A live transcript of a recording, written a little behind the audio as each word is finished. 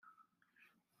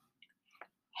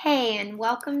Hey, and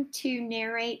welcome to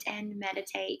Narrate and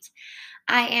Meditate.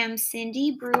 I am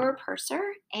Cindy Brewer Purser,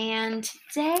 and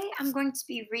today I'm going to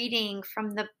be reading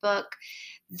from the book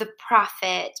The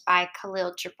Prophet by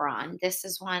Khalil Gibran. This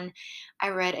is one I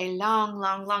read a long,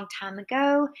 long, long time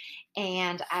ago,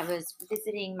 and I was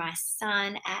visiting my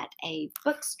son at a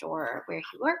bookstore where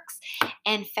he works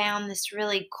and found this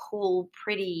really cool,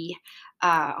 pretty,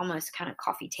 almost kind of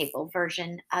coffee table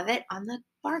version of it on the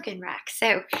bargain rack.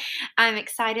 So I'm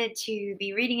excited to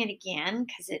be reading it again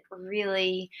because it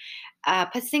really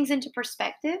puts things into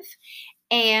perspective.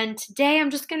 And today I'm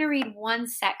just going to read one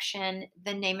section.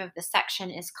 The name of the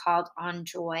section is called On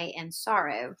Joy and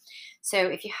Sorrow. So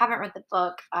if you haven't read the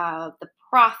book, the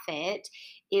prophet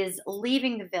is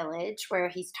leaving the village where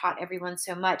he's taught everyone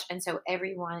so much. And so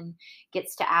everyone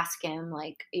gets to ask him,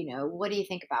 like, what do you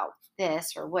think about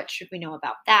this? Or what should we know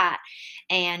about that?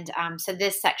 And so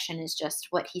this section is just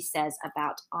what he says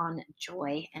about on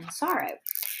joy and sorrow.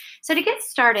 So to get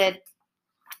started,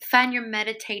 find your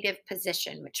meditative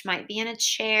position, which might be in a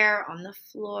chair, on the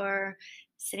floor,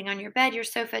 sitting on your bed, your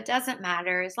sofa, it doesn't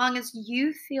matter. As long as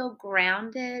you feel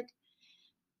grounded,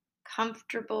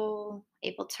 comfortable,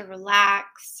 able to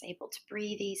relax, able to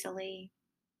breathe easily.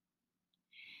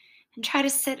 And try to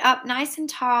sit up nice and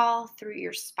tall through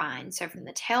your spine. So from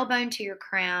the tailbone to your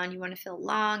crown, you want to feel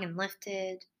long and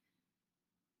lifted.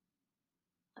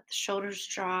 Let the shoulders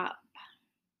drop.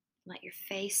 Let your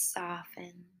face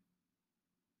soften.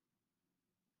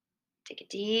 Take a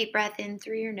deep breath in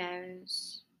through your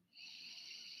nose.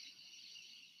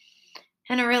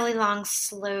 And a really long,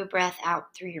 slow breath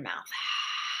out through your mouth.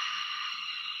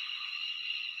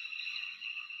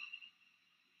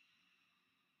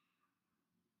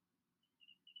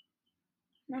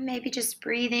 Or maybe just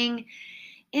breathing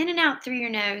in and out through your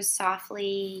nose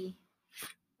softly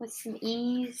with some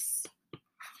ease,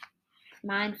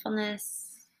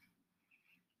 mindfulness.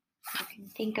 You can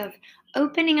think of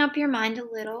opening up your mind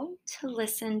a little to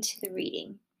listen to the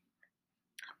reading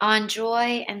on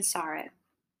joy and sorrow.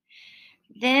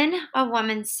 Then a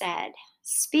woman said,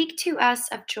 "Speak to us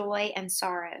of joy and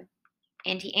sorrow."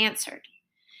 And he answered,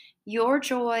 "Your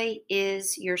joy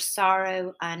is your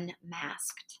sorrow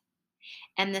unmasked.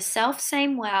 And the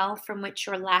self-same well from which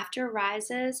your laughter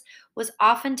rises was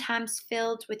oftentimes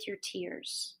filled with your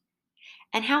tears.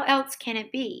 And how else can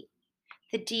it be?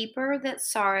 The deeper that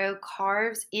sorrow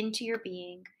carves into your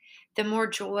being, the more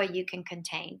joy you can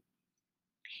contain.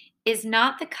 Is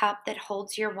not the cup that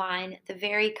holds your wine the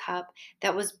very cup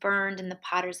that was burned in the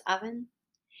potter's oven?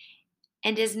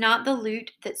 And is not the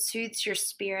lute that soothes your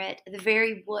spirit the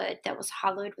very wood that was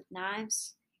hollowed with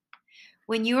knives?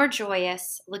 When you are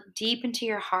joyous, look deep into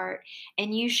your heart,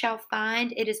 and you shall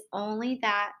find it is only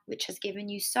that which has given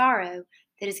you sorrow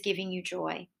that is giving you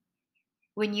joy.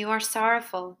 When you are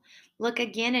sorrowful, look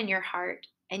again in your heart,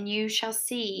 and you shall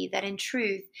see that in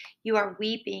truth you are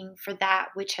weeping for that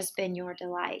which has been your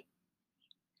delight.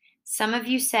 Some of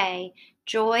you say,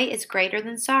 "Joy is greater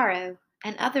than sorrow,"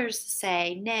 and others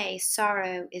say, "Nay,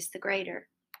 sorrow is the greater."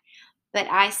 But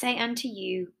I say unto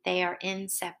you, they are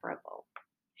inseparable.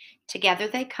 Together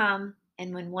they come,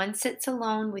 and when one sits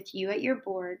alone with you at your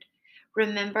board,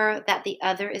 remember that the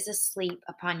other is asleep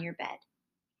upon your bed.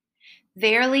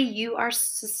 Verily, you are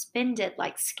suspended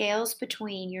like scales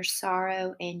between your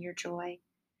sorrow and your joy.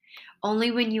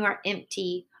 Only when you are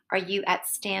empty are you at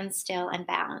standstill and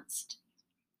balanced.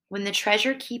 When the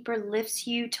treasure keeper lifts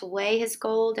you to weigh his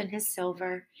gold and his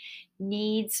silver,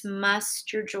 needs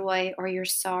must your joy or your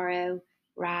sorrow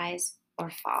rise or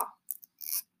fall.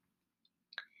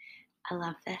 I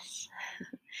love this.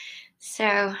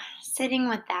 So, sitting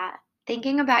with that,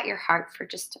 thinking about your heart for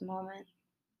just a moment,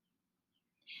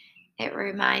 it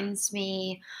reminds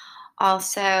me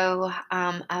also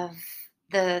of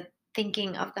the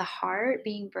thinking of the heart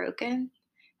being broken,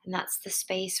 and that's the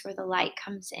space where the light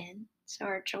comes in. So,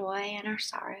 our joy and our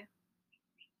sorrow.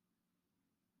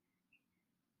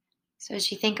 So,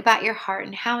 as you think about your heart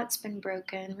and how it's been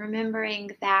broken,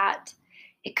 remembering that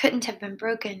it couldn't have been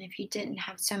broken if you didn't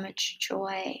have so much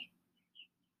joy.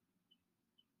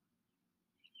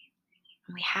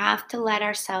 We have to let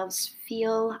ourselves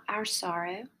feel our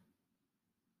sorrow.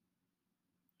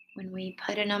 When we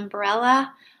put an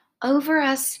umbrella over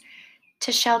us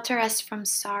to shelter us from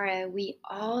sorrow, we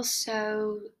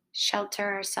also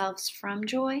shelter ourselves from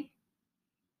joy.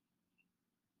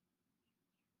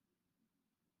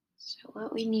 So,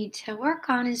 what we need to work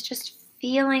on is just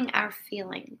feeling our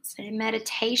feelings. And in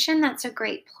meditation, that's a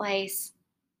great place.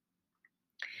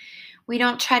 We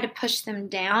don't try to push them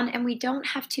down, and we don't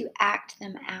have to act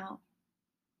them out.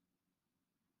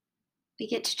 We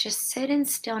get to just sit in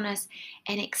stillness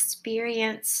and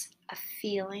experience a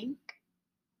feeling.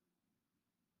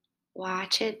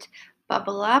 Watch it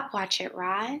bubble up, watch it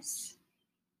rise.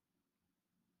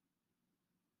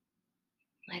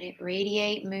 Let it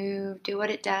radiate, move, do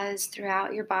what it does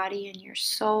throughout your body and your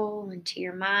soul and to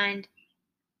your mind.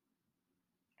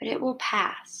 But it will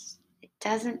pass. It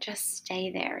doesn't just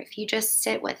stay there. If you just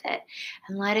sit with it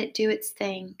and let it do its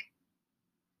thing,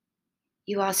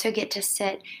 you also get to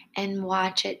sit and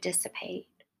watch it dissipate.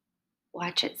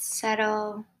 Watch it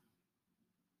settle,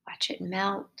 watch it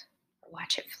melt, or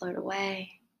watch it float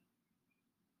away.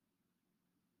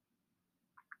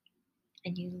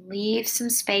 And you leave some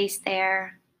space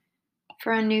there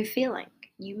for a new feeling.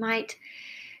 You might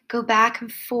go back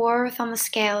and forth on the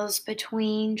scales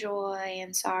between joy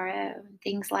and sorrow and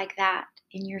things like that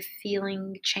in your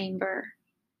feeling chamber.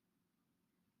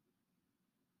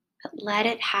 But let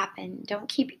it happen. Don't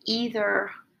keep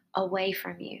either away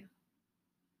from you.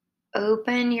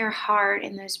 Open your heart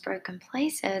in those broken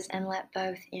places and let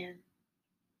both in.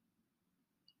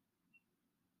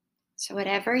 So,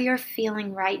 whatever you're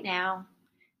feeling right now,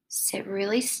 sit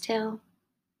really still,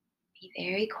 be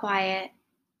very quiet,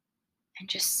 and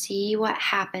just see what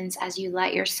happens as you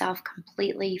let yourself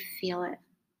completely feel it.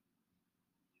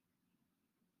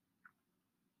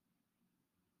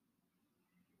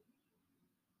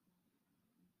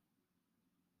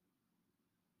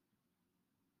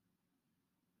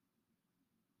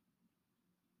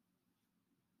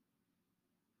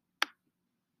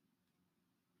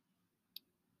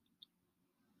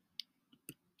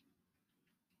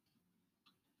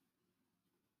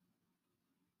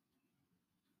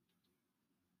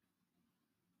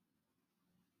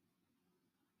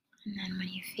 And then when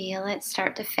you feel it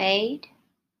start to fade,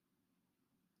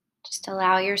 just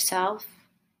allow yourself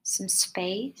some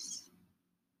space,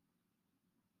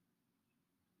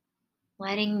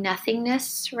 letting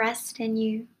nothingness rest in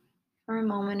you for a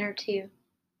moment or two.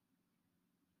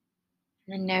 And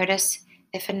then notice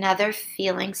if another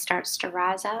feeling starts to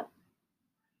rise up.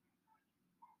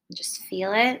 Just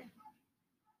feel it,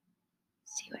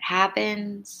 see what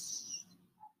happens,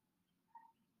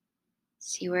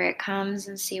 see where it comes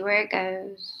and see where it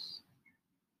goes.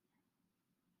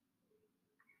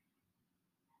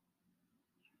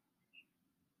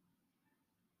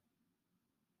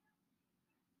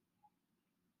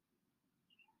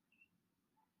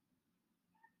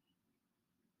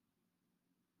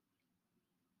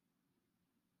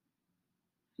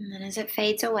 And then as it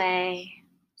fades away,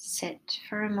 sit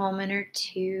for a moment or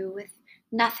two with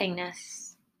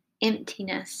nothingness,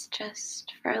 emptiness,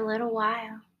 just for a little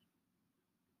while.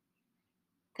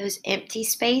 Those empty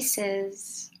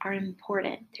spaces are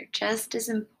important. They're just as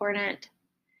important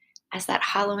as that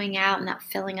hollowing out and that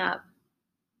filling up.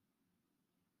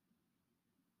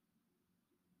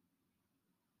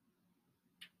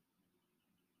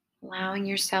 Allowing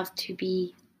yourself to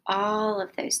be all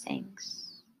of those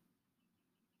things.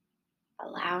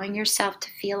 Allowing yourself to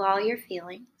feel all your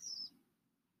feelings.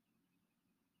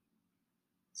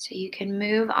 So you can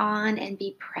move on and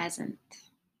be present.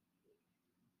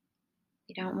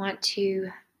 You don't want to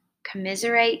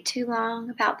commiserate too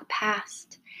long about the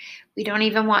past. We don't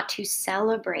even want to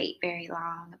celebrate very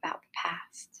long about the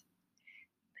past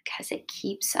because it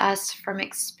keeps us from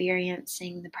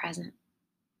experiencing the present.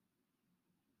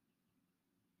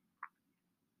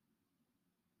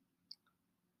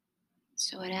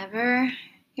 So, whatever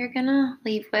you're gonna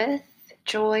leave with,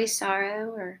 joy,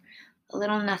 sorrow, or a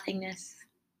little nothingness,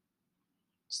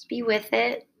 just be with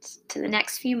it to the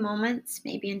next few moments,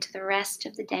 maybe into the rest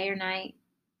of the day or night.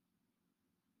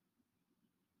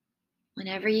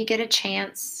 Whenever you get a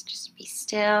chance, just be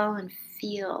still and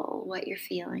feel what you're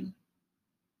feeling.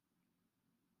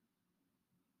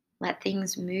 Let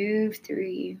things move through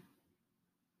you.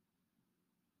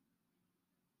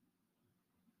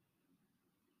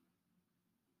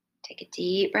 Take a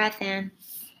deep breath in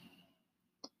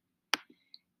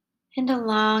and a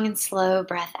long and slow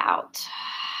breath out.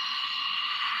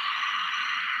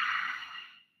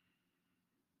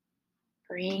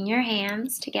 Bring your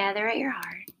hands together at your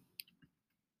heart.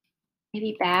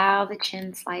 Maybe bow the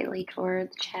chin slightly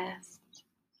toward the chest.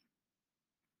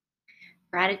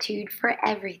 Gratitude for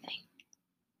everything.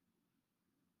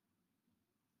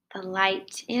 The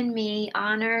light in me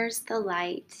honors the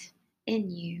light in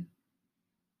you.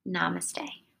 Namaste.